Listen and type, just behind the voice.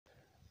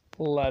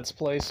Let's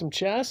play some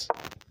chess.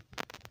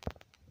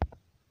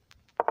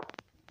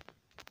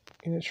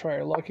 Gonna try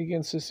our luck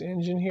against this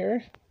engine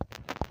here.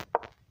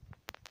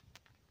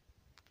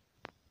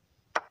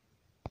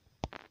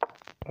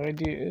 The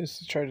idea is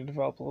to try to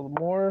develop a little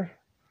more,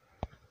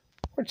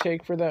 or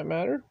take for that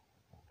matter.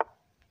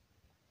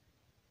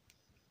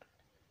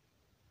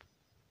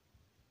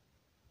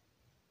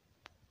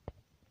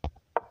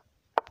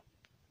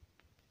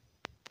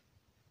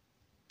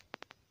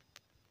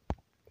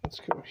 Let's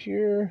go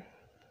here.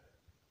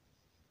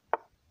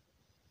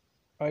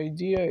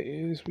 Idea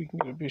is we can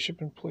get a bishop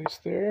in place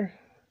there.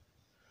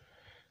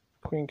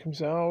 Queen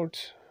comes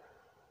out.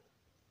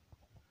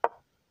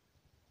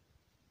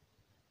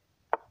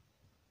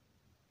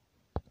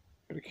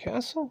 Get a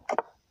castle.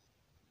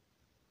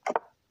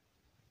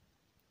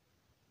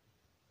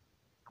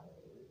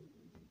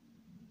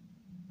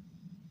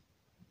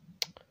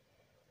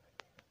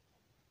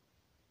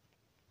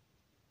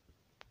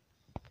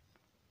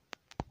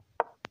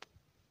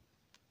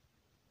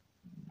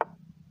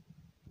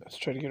 Let's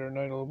try to get our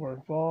knight a little more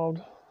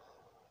involved.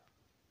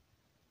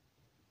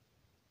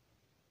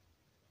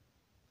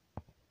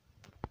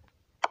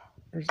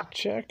 There's a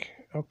check.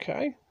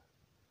 Okay.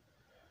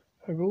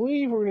 I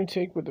believe we're going to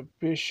take with the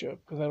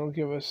bishop, because that'll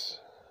give us...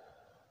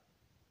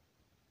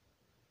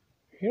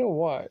 You know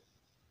what?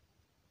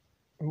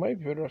 It might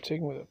be better off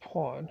taking with a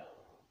pawn.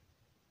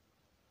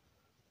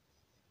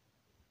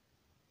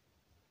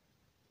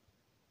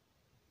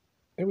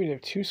 Then we'd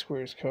have two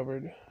squares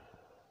covered.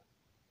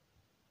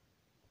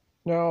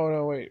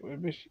 No, wait.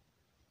 Let's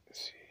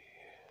see.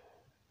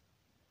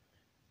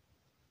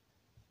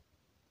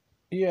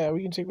 Yeah,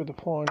 we can take with the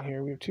pawn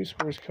here. We have two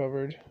squares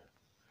covered.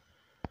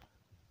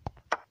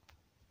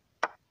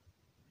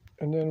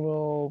 And then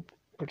we'll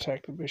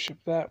protect the bishop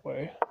that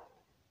way.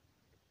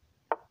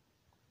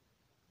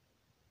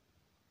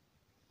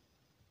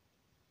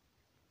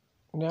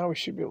 Now we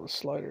should be able to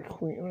slide our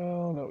queen.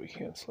 Well, no, we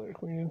can't slide our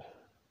queen in.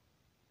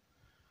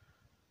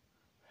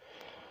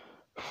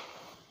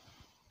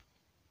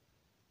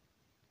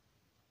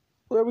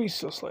 Well, we can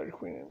still slide our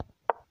queen in.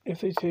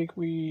 If they take,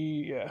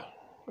 yeah.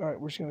 Alright,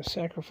 we're just going to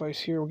sacrifice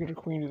here. We'll get our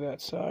queen to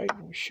that side.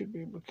 We should be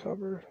able to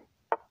cover.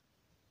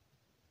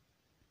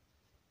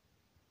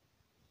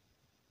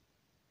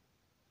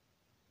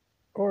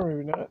 Or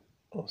maybe not.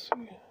 We'll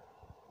see.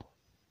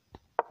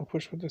 We'll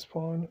push with this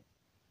pawn.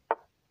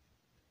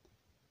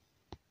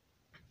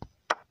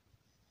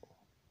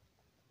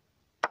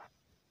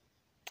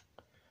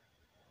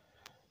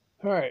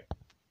 Alright.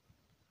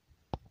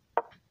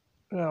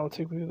 Now we'll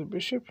take with the other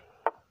bishop.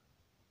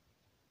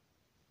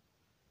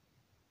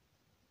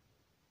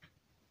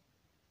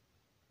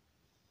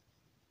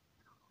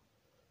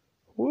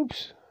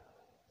 Whoops.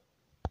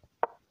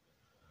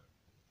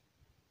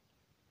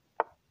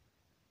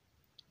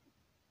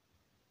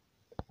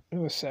 I'm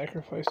going to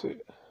sacrifice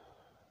it.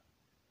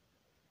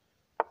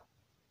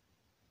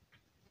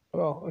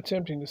 Well,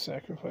 attempting to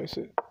sacrifice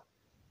it.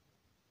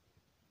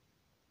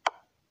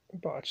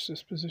 Botched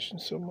this position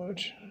so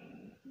much.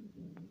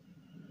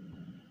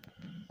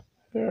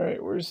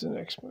 Alright, where's the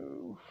next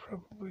move?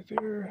 Probably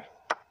there.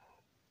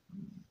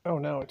 Oh,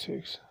 now it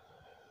takes.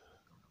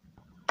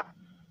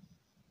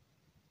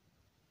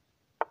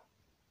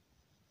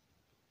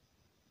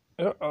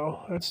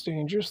 Uh-oh, that's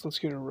dangerous. Let's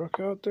get a rook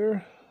out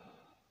there.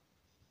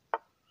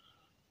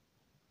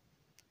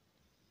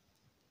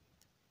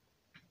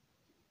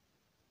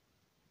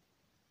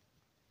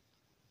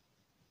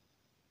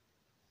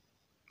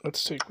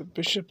 Let's take with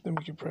bishop, then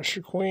we can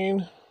pressure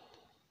queen.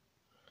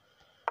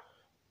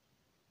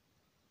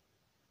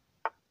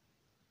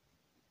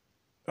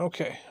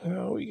 Okay,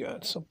 now we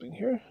got something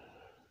here.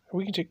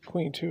 We can take the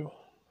queen too.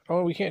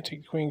 Oh, we can't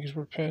take the queen because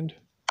we're pinned.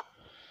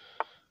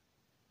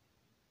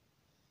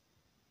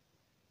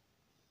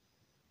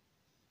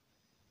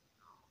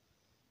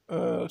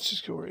 Let's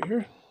just go right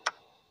here.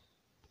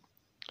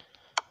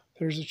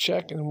 There's a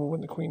check, and then we'll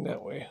win the queen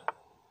that way.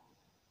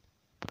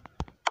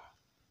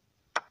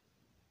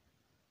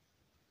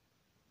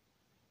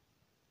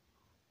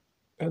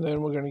 And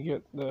then we're going to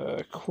get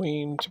the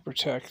queen to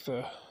protect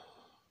the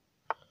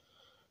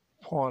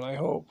pawn, I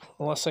hope.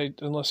 Unless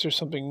there's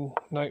something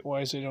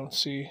knight-wise I don't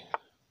see.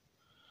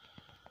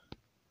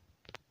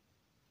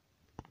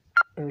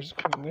 There's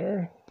the queen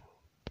there.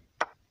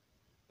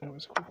 That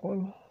was a quick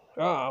one.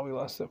 Ah, we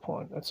lost that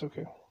pawn. That's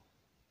okay.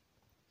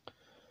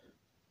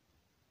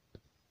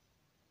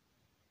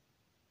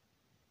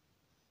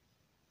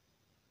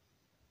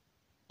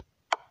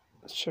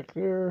 Let's check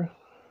there.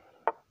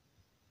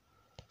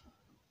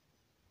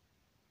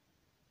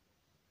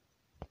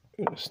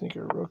 Gonna sneak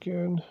a rook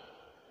in.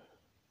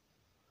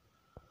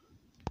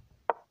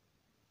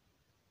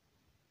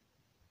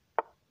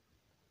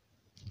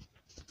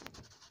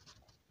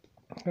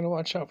 Gotta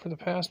watch out for the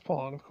passed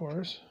pawn, of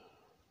course.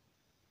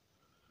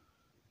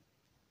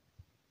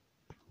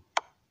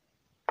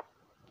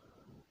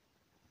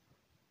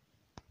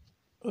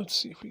 Let's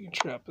see if we can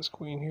trap this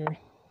queen here.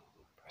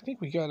 I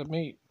think we got a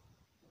mate.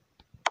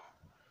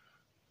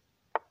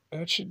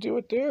 That should do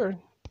it there.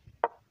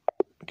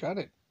 Got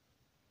it.